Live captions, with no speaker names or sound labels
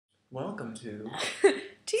Welcome to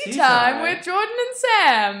Tea time with Jordan and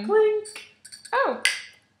Sam. Clink. Oh.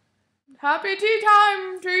 Happy tea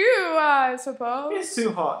time to you, I suppose. It's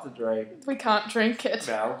too hot to drink. We can't drink it.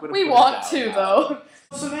 No, we want to, though.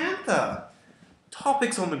 Samantha,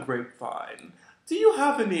 topics on the grapevine. Do you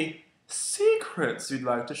have any secrets you'd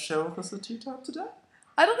like to share with us at tea time today?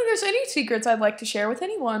 I don't think there's any secrets I'd like to share with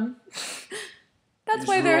anyone. That's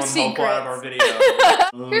why they're secrets. Our video.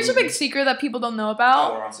 Here's a big secret that people don't know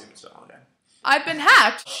about. Oh, we're on secret stuff. Okay. I've been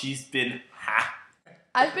hacked. She's been hacked.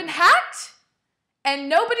 I've been hacked, and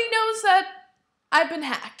nobody knows that I've been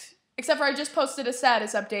hacked. Except for I just posted a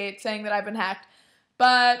status update saying that I've been hacked.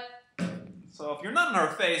 But so if you're not on our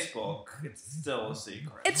Facebook, it's still a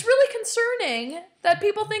secret. It's really concerning that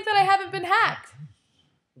people think that I haven't been hacked.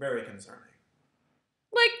 Very concerning.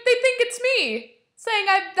 Like, they think it's me saying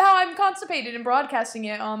how I'm constipated and broadcasting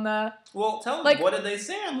it on the... Well, tell them, like, what did they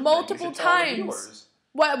say on multiple times.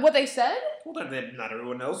 What they said? Well, not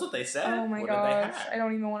everyone knows what they said. Oh my gosh, gosh, I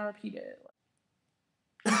don't even want to repeat it.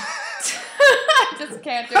 I just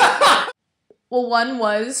can't do it. Well, one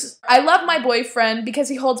was, I love my boyfriend because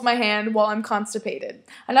he holds my hand while I'm constipated.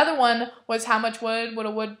 Another one was, how much wood would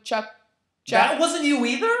a woodchuck chuck? That wasn't you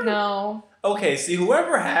either? No. Okay, see,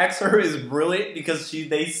 whoever hacks her is brilliant because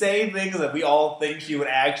they say things that we all think she would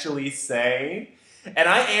actually say. And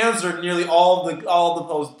I answered nearly all the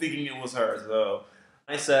posts thinking it was her, so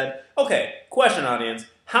I said, okay, question audience,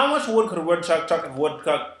 how much wood could a woodchuck chuck if a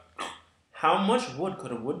woodchuck... How much wood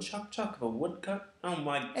could a woodchuck chuck if a woodchuck... Oh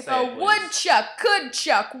my... If a woodchuck could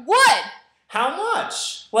chuck wood! How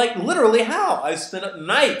much? Like, literally how? I spent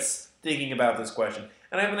nights thinking about this question,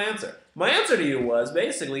 and I have an answer. My answer to you was,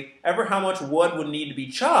 basically, ever how much wood would need to be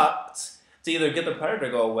chucked to either get the predator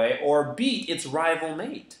to go away or beat its rival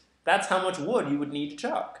mate. That's how much wood you would need to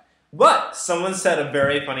chuck. But someone said a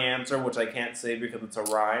very funny answer, which I can't say because it's a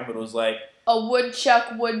rhyme, but it was like... A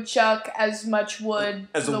woodchuck would chuck as much wood...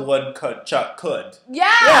 As a woodchuck could.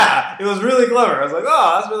 Yeah! Yeah! It was really clever. I was like,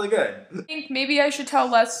 oh, that's really good. I think maybe I should tell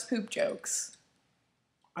less poop jokes.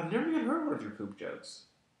 I've never even heard one of your poop jokes.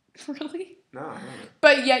 Really? No, I haven't.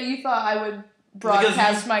 But yet you thought I would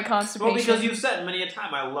broadcast my constipation. Well, because you've said many a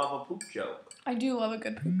time, I love a poop joke. I do love a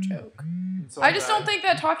good poop joke. So I just don't think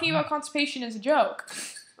that talking about constipation is a joke.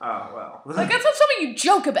 Oh, well. Like, that's not something you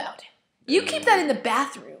joke about. You keep that in the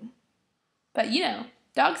bathroom. But, you know,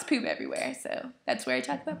 dogs poop everywhere, so that's where I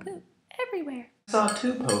talk about poop. Everywhere. I saw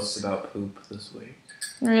 2 posts about poop this week.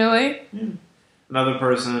 Really? Yeah. Another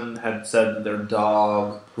person had said that their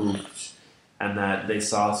dog pooped and that they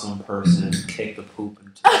saw some person kick the poop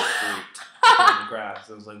into the street on the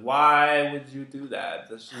grass. I was like, why would you do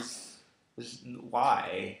that?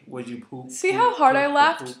 Why would you poop? See how hard I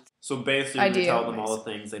laughed? So basically, you tell them all the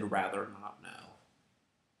things they'd rather not know.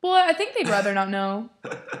 Well, I think they'd rather not know.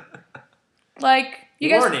 Like, you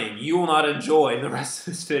guys... Warning, you will not enjoy the rest of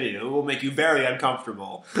this video. It will make you very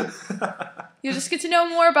uncomfortable. You'll just get to know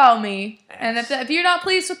more about me. Yes. And if you're not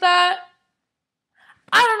pleased with that,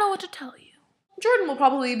 I don't know what to tell you. Jordan will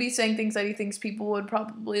probably be saying things that he thinks people would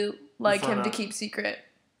probably like him to keep secret.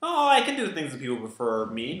 Oh, I can do things that people prefer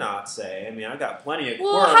me not say. I mean, I got plenty of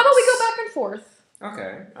quirks. Well, how about we go back and forth?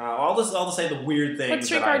 Okay. I'll just say the weird things. Let's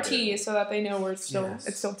drink our tea so that they know we're still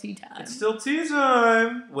it's still tea time. It's still tea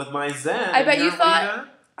time with my Zen. I bet you thought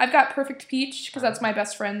I've got perfect peach because that's my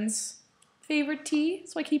best friend's favorite tea,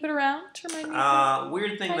 so I keep it around to remind me.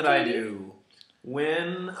 Weird thing that I do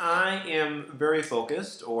when I am very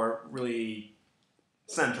focused or really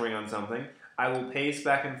centering on something, I will pace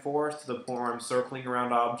back and forth to the point where I'm circling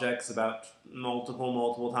around objects about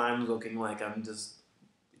multiple times, looking like I'm just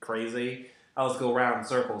crazy. I'll just go around in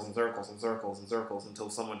circles and circles and circles and circles until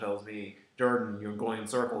someone tells me, Jordan, you're going in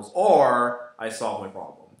circles, or I solve my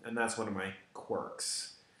problem. And that's one of my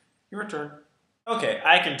quirks. Your turn. Okay,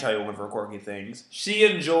 I can tell you one of her quirky things. She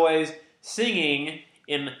enjoys singing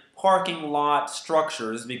in parking lot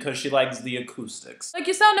structures because she likes the acoustics. Like,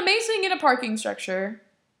 you sound amazing in a parking structure.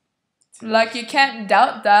 Like, you can't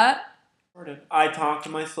doubt that. I talk to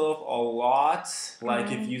myself a lot.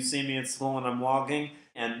 Like, if you see me at school and I'm walking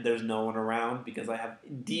and there's no one around, because I have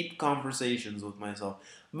deep conversations with myself.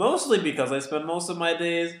 Mostly because I spend most of my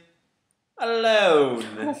days alone.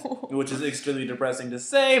 Which is extremely depressing to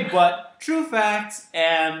say, but true facts.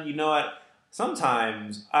 And you know what?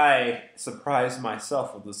 Sometimes I surprise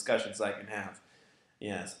myself with discussions I can have.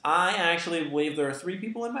 Yes, I actually believe there are 3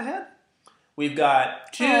 people in my head. We've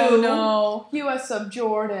got 2... Oh no, US of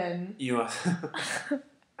Jordan.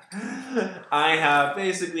 I have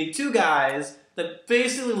basically 2 guys that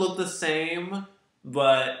basically look the same,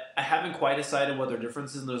 but I haven't quite decided what their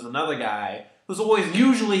difference is. And there's another guy who's always,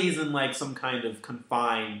 usually he's in like some kind of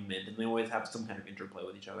confinement, and they always have some kind of interplay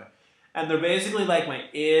with each other. And they're basically like my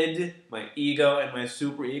id, my ego, and my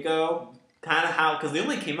superego. Kind of how, because they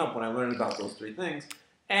only came up when I learned about those three things.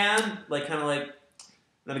 And like kind of like,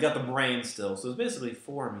 then I got the brain still. So it's basically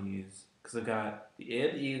four me's. Because I've got the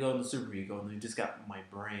id, the ego, and the superego, and then I just got my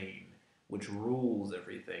brain, which rules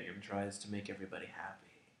everything and tries to make everybody happy.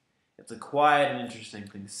 It's a quiet and interesting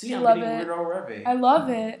thing. See, I'm getting weird already. I love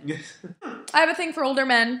it. I have a thing for older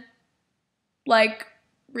men. Like,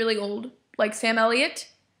 really old. Like Sam Elliott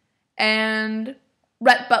and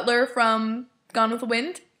Rhett Butler from Gone with the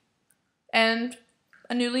Wind. And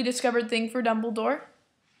a newly discovered thing for Dumbledore.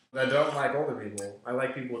 I don't like older people. I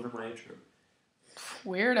like people within my age group.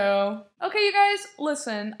 Weirdo. Okay, you guys,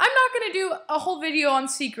 listen. I'm not going to do a whole video on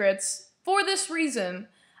secrets for this reason.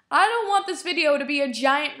 I don't want this video to be a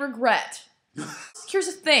giant regret. Here's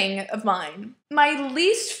a thing of mine. My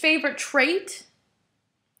least favorite trait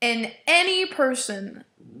in any person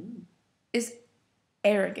is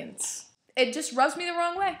arrogance. It just rubs me the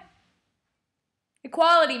wrong way.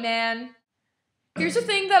 Equality, man. Here's a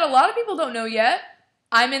thing that a lot of people don't know yet.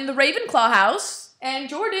 I'm in the Ravenclaw house, and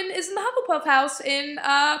Jordan is in the Hufflepuff house in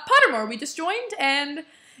Pottermore. We just joined, and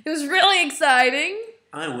it was really exciting.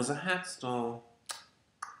 I was a hat stall.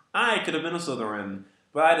 I could have been a Slytherin,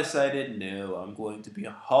 but I decided, no, I'm going to be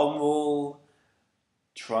a humble,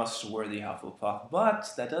 trustworthy Hufflepuff.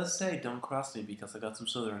 But that does say, don't cross me because I got some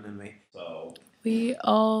Slytherin in me. So we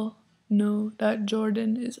all know that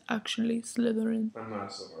Jordan is actually Slytherin. I'm not a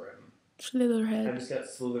Slytherin. Slitherhead. I just got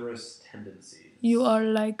Slytherous tendencies. You are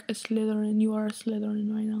like a Slytherin. You are a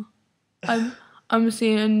Slytherin right now. I'm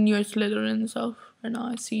seeing your Slytherin self right now.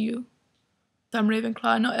 I see you. I'm Ravenclaw.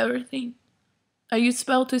 I know everything. I use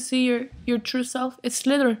spell to see your true self. It's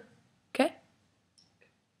Slytherin. Okay?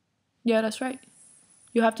 Yeah, that's right.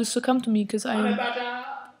 You have to succumb to me because I am...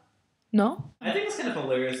 No? I think it's kind of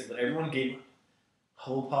hilarious that everyone gave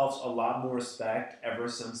Hufflepuffs a lot more respect ever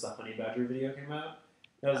since the Honey Badger video came out.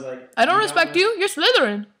 I was like... I don't respect you. You're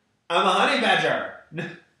Slytherin. I'm a Honey Badger.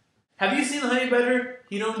 Have you seen the Honey Badger?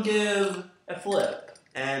 He don't give a flip.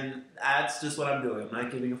 And that's just what I'm doing. I'm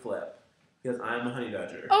not giving a flip. Because I'm a Honey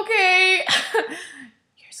Badger. Okay.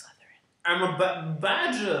 You're Slytherin. I'm a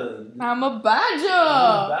badger. I'm a badger.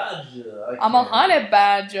 I'm a badger. I'm a honey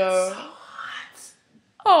badger. So hot.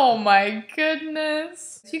 Oh my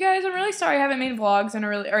goodness. You guys, I'm really sorry I haven't made vlogs in a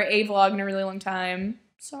vlog in a really long time.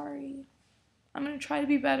 Sorry. I'm gonna try to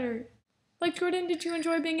be better. Like, Jordan, did you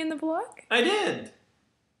enjoy being in the vlog? I did.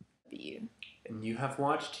 You. And you have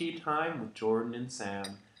watched Tea Time with Jordan and Sam.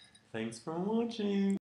 Thanks for watching.